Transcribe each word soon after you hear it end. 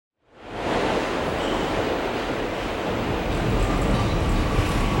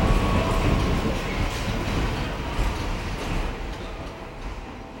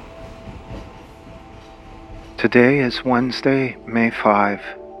Today is Wednesday, May 5,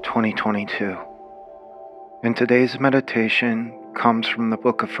 2022, and today's meditation comes from the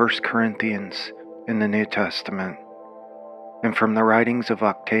book of 1 Corinthians in the New Testament and from the writings of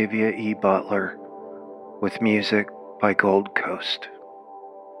Octavia E. Butler with music by Gold Coast.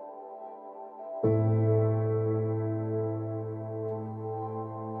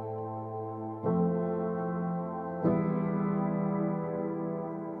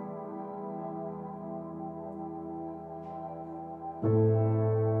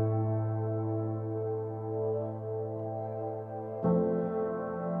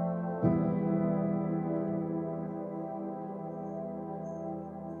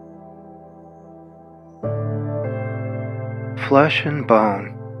 Flesh and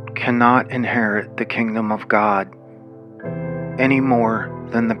bone cannot inherit the kingdom of God any more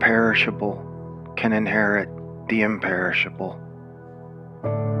than the perishable can inherit the imperishable.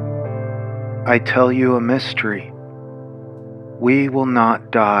 I tell you a mystery. We will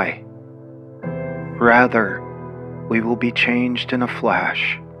not die. Rather, we will be changed in a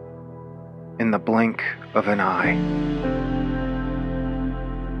flash, in the blink of an eye.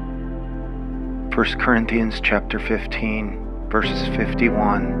 1 Corinthians chapter 15, verses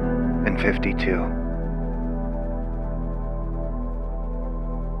 51 and 52.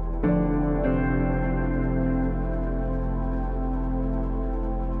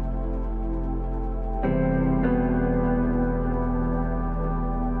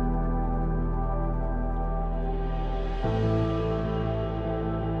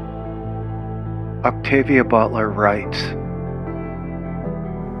 Octavia Butler writes,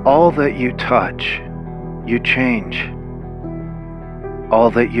 "All that you touch, you change. All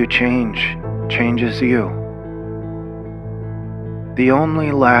that you change changes you. The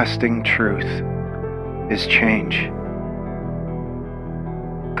only lasting truth is change.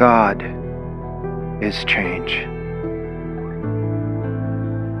 God is change."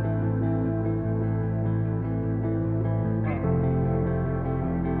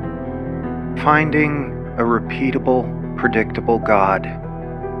 Finding a repeatable, predictable God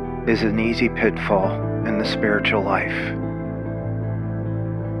is an easy pitfall in the spiritual life.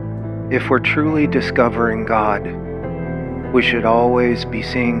 If we're truly discovering God, we should always be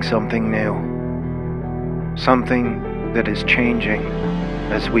seeing something new, something that is changing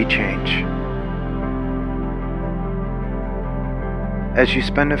as we change. As you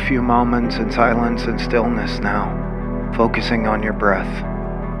spend a few moments in silence and stillness now, focusing on your breath,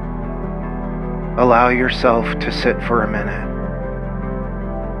 allow yourself to sit for a minute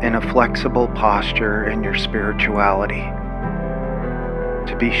in a flexible posture in your spirituality,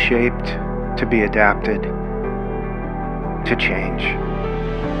 to be shaped, to be adapted, to change.